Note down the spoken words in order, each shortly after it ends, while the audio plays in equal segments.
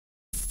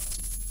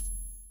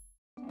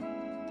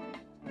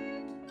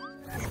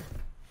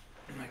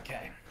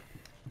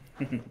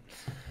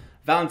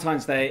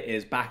Valentine's Day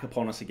is back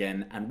upon us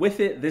again, and with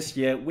it this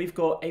year we've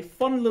got a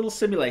fun little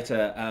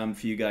simulator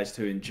for you guys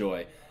to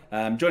enjoy.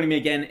 Joining me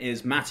again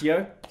is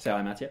Matteo. Say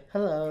hi, Matteo.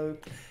 Hello.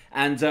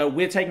 And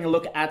we're taking a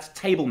look at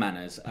table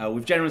manners.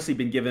 We've generously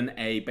been given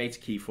a beta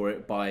key for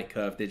it by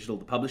Curve Digital,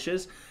 the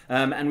publishers,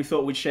 and we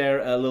thought we'd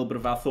share a little bit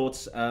of our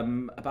thoughts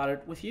about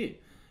it with you.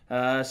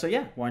 So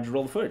yeah, why don't you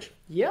roll the footage?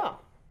 Yeah.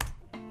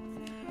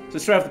 So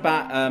straight off the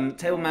bat,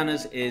 Table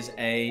Manners is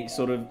a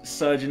sort of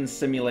surgeon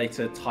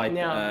simulator type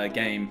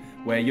game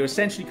where you're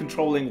essentially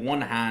controlling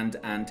one hand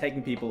and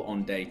taking people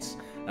on dates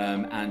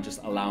and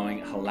just allowing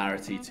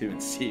hilarity to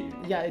ensue.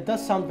 Yeah, it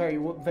does sound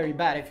very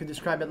bad if you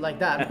describe it like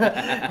that.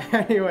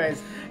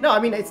 Anyways, no, I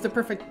mean, it's the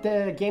perfect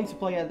game to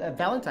play at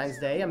Valentine's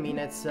Day. I mean,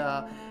 it's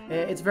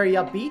very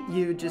upbeat.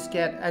 You just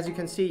get, as you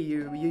can see,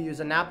 you use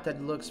an app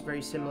that looks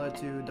very similar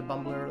to the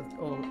Bumble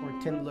or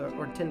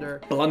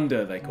Tinder.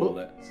 Blunder, they call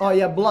it. Oh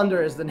yeah,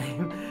 Blunder is the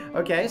name.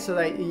 Okay, so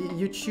that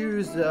you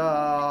choose, you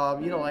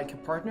know, like a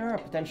partner, a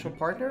potential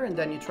partner, and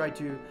then you try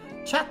to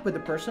chat with the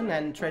person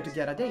and try to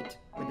get a date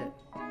with it.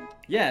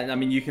 Yeah, I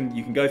mean, you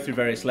can go through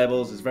various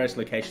levels. There's various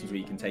locations where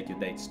you can take your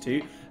dates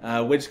to.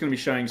 We're just going to be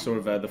showing sort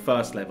of the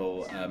first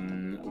level,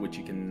 which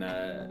you can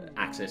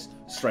access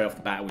straight off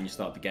the bat when you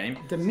start the game.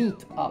 The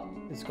meet up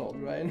is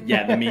called, right?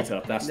 Yeah, the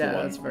meetup. That's the one.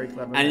 Yeah, that's very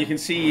clever. And you can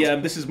see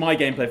this is my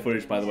gameplay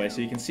footage, by the way.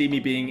 So you can see me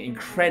being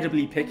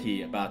incredibly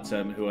picky about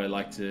who I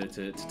like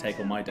to take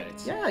on my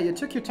dates. Yeah, you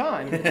took your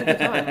time. You took your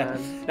time,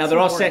 man. Now there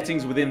are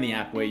settings within the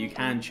app where you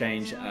can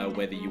change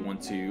whether you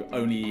want to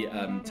only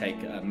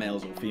take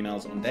males or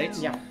females on dates.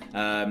 Yeah.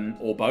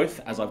 Or both,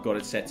 as I've got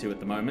it set to at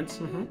the moment.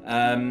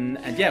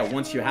 And yeah,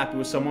 once you're happy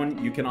with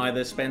someone, you can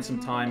either spend some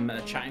time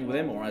chatting with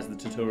him, or as the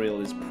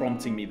tutorial is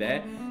prompting me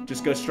there,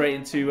 just go straight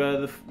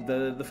into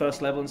the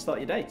first level and start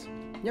your date.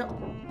 Yep.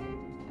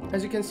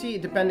 As you can see,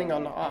 depending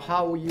on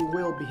how you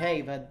will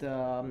behave at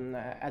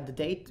the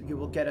date, you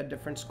will get a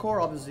different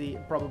score. Obviously,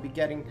 probably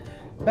getting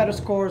better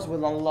scores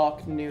will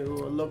unlock new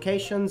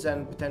locations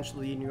and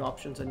potentially new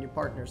options and new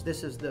partners.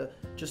 This is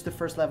just the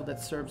first level that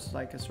serves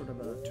like a sort of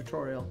a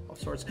tutorial of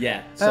sorts.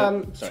 Yeah.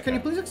 So can you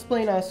please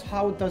explain us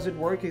how does it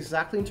work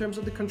exactly in terms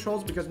of the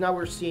controls? Because now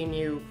we're seeing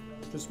you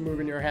just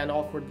moving your hand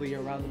awkwardly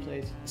around the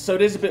place. So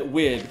it is a bit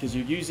weird because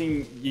you're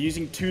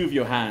using two of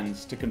your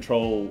hands to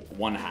control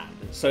one hand.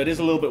 So it is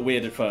a little bit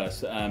weird at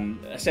first.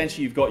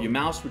 Essentially, you've got your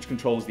mouse, which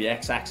controls the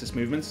X-axis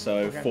movements,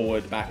 so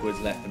forward, backwards,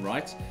 left, and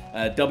right.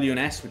 W and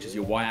S, which is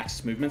your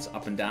Y-axis movements,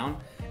 up and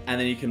down. And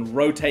then you can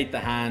rotate the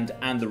hand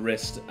and the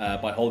wrist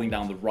by holding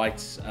down the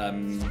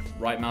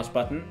right mouse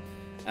button.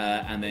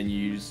 And then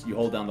you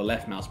hold down the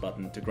left mouse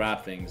button to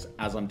grab things.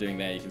 As I'm doing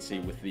there, you can see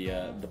with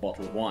the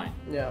bottle of wine.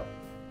 Yeah.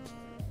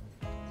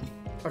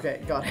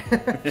 Okay, got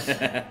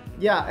it.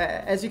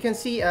 Yeah, as you can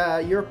see,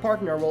 your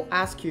partner will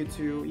ask you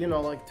to, you know,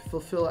 like to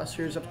fulfill a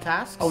series of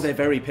tasks. Oh, they're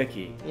very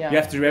picky. Yeah, you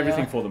have to do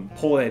everything for them.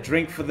 Pour their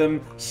drink for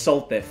them,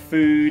 salt their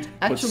food,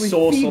 actually put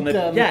sauce feed on it.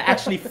 them. Yeah,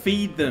 actually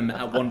feed them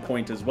at one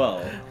point as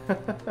well.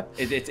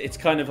 It's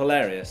kind of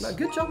hilarious.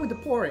 Good job with the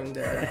pouring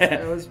there.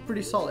 It was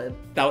pretty solid.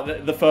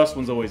 The first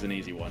one's always an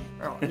easy one.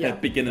 Oh, yeah.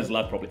 Beginner's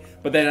luck probably.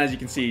 But then as you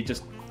can see,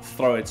 just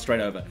throw it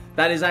straight over.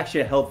 That is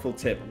actually a helpful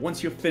tip.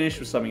 Once you're finished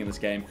with something in this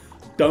game,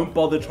 don't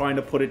bother trying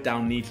to put it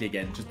down neatly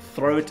again. Just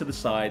throw it to the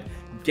side,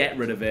 get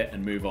rid of it,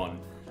 and move on.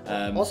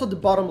 Also, the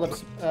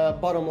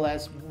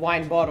bottomless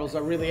wine bottles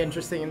are really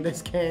interesting in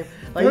this game.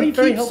 Like, Very you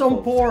keep helpful.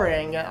 on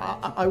pouring.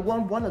 I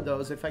want one of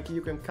those. If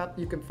you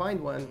can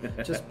find one,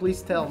 just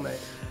please tell me.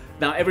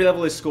 Now, every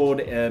level is scored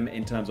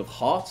in terms of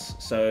hearts.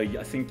 So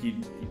I think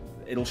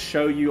it'll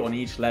show you on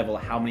each level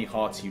how many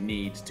hearts you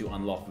need to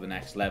unlock the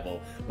next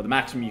level. But the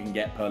maximum you can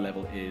get per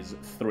level is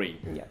 3.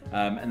 Yeah.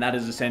 And that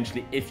is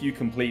essentially, if you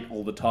complete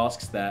all the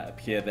tasks that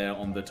appear there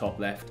on the top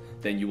left,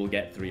 then you will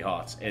get 3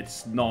 hearts.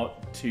 It's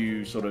not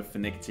too sort of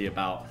finicky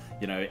about,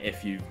 you know,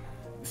 if you've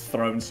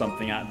thrown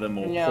something at them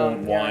or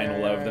poured wine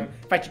all over them.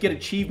 In fact, you get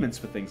achievements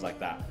for things like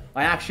that.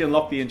 I actually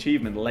unlocked the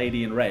achievement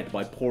Lady in Red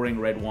by pouring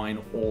red wine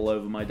all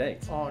over my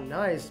date. Oh,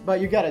 nice.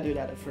 But you gotta do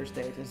that at first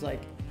date. It's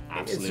like,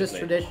 Absolutely. it's just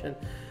tradition.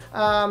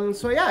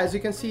 So yeah, as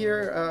you can see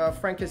here,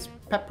 Frank is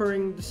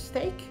peppering the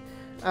steak.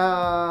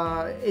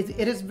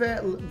 It is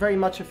very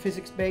much a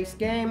physics-based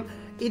game.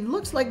 It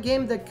looks like a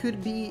game that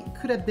could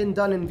have been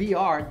done in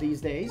VR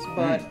these days,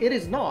 but it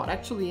is not.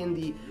 Actually, in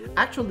the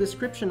actual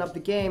description of the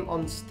game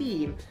on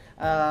Steam,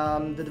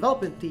 the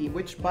development team,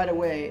 which by the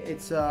way,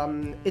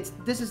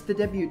 this is the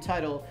debut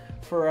title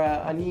for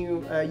a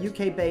new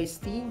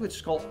UK-based team, which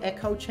is called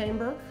Echo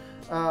Chamber.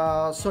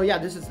 So yeah,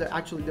 this is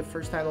actually the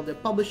first title they're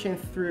publishing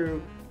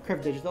through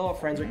Curve Digital, our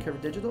friends at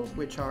Curve Digital,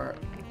 which are,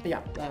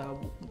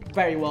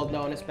 very well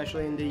known,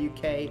 especially in the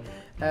UK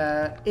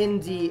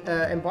indie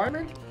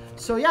environment.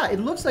 So yeah, it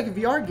looks like a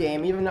VR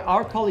game. Even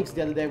our colleagues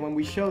the other day, when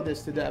we showed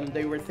this to them,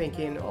 they were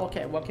thinking,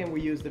 okay, what can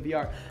we use the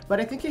VR? But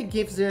I think it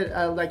gives it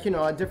like, you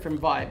know, a different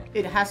vibe.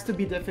 It has to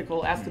be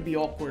difficult, has to be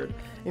awkward.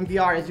 In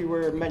VR, as you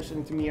were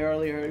mentioning to me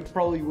earlier, it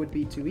probably would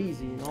be too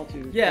easy, you know,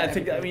 to... Yeah,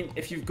 I mean,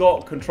 if you've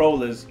got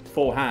controllers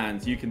for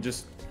hands, you can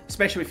just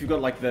especially if you've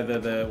got like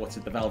the what's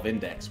it, the Valve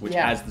Index, which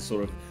has the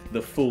sort of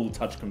the full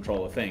touch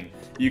controller thing.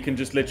 You can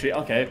just literally,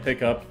 okay,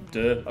 pick up,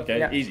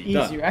 okay, easy,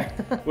 done. Right?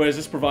 Whereas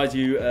this provides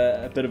you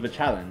a bit of a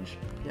challenge.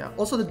 Yeah.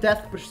 Also, the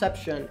depth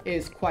perception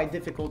is quite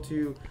difficult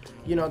to,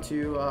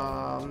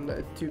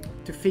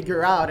 to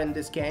figure out in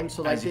this game.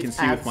 So like, as you can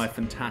see with my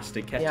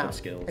fantastic ketchup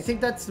skills. I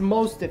think that's the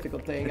most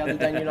difficult thing, other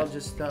than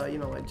just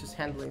like just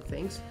handling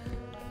things.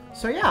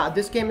 So yeah,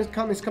 this game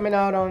is coming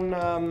out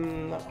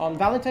on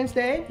Valentine's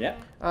Day. Yeah.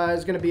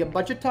 It's gonna be a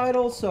budget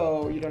title,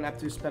 so you don't have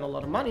to spend a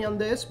lot of money on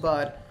this,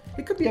 but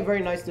it could be a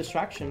very nice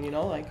distraction,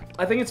 like.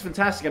 I think it's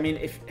fantastic. I mean,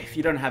 if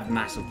you don't have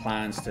massive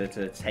plans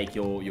to take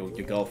your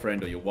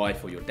girlfriend or your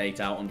wife or your date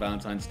out on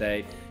Valentine's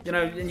Day,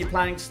 and you're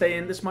planning to stay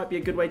in, this might be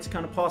a good way to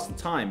kind of pass the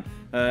time.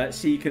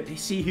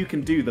 See who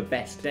can do the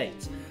best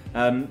date.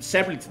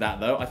 Separately to that,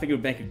 though, I think it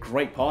would make a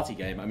great party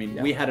game. I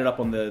mean, we had it up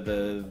on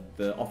the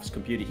office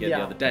computer here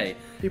the other day.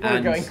 People were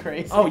going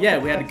crazy. Oh yeah,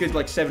 we had a good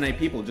like 7-8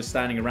 people just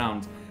standing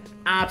around,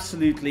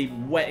 absolutely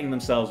wetting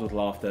themselves with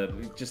laughter,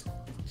 just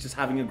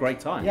having a great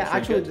time. Yeah,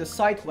 actually, the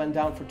site went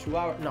down for 2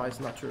 hours. No, it's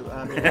not true.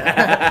 I mean,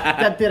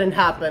 that didn't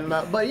happen.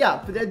 But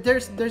yeah,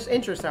 there's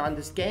interest around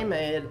this game.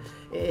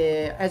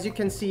 As you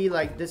can see,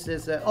 like this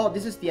is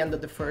the end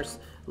of the first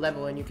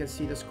level, and you can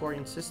see the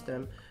scoring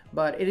system.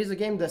 But it is a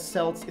game that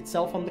sells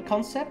itself on the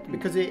concept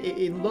because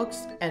it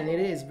looks and it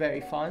is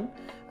very fun.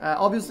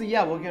 Obviously,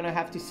 yeah, we're gonna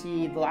have to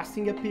see the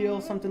lasting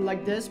appeal, something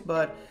like this,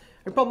 but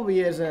it probably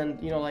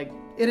isn't, like,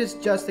 it is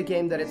just a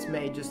game that it's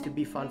made just to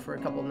be fun for a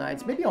couple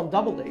nights. Maybe on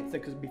double dates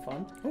that could be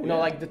fun.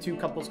 Like the two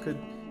couples could,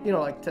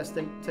 like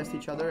test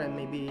each other and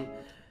maybe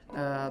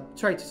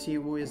try to see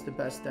who is the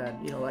best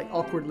at, like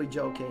awkwardly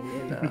joking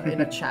in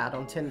a chat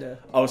on Tinder.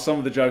 Oh, some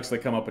of the jokes that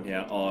come up in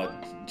here are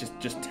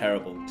just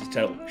terrible. Just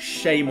terrible.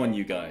 Shame on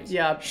you guys.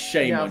 Yeah.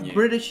 Shame on you.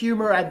 British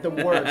humor at the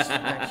worst,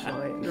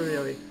 actually.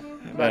 Really.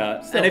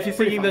 And if you're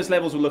thinking those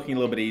levels were looking a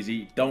little bit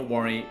easy, don't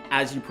worry.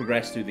 As you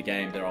progress through the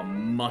game, there are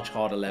much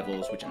harder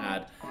levels which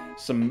add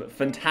some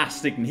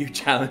fantastic new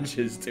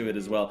challenges to it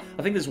as well.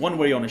 I think there's one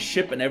where you're on a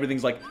ship and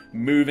everything's like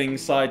moving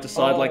side to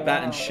side like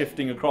that and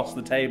shifting across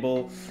the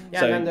table.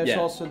 Yeah, and then there's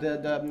also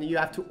the you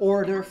have to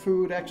order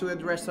food actually at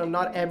the restaurant.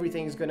 Not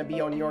everything is going to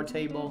be on your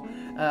table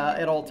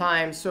at all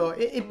times. So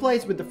it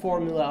plays with the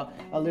formula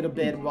a little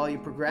bit while you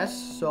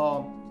progress.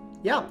 So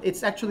yeah,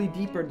 it's actually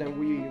deeper than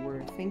we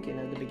were thinking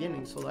at the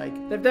beginning. So like,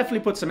 they've definitely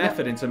put some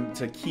effort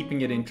into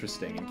keeping it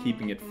interesting and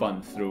keeping it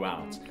fun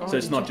throughout. So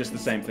it's not just the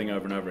same thing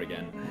over and over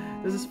again.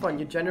 This is fun.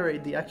 You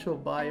generate the actual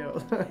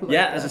bio.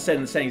 As I said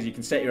in the settings, you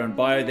can set your own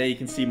bio. There you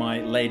can see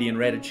my Lady in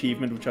Red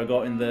achievement, which I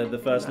got in the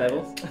first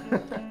level.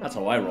 That's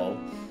how I roll.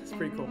 It's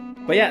pretty cool.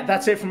 But yeah,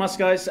 that's it from us,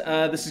 guys.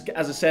 This is,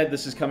 as I said,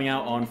 this is coming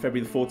out on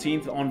February the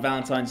 14th on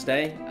Valentine's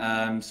Day.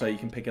 So you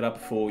can pick it up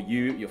for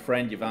you, your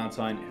friend, your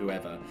Valentine,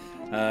 whoever.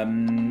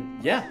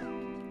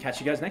 Catch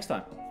you guys next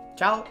time.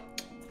 Ciao.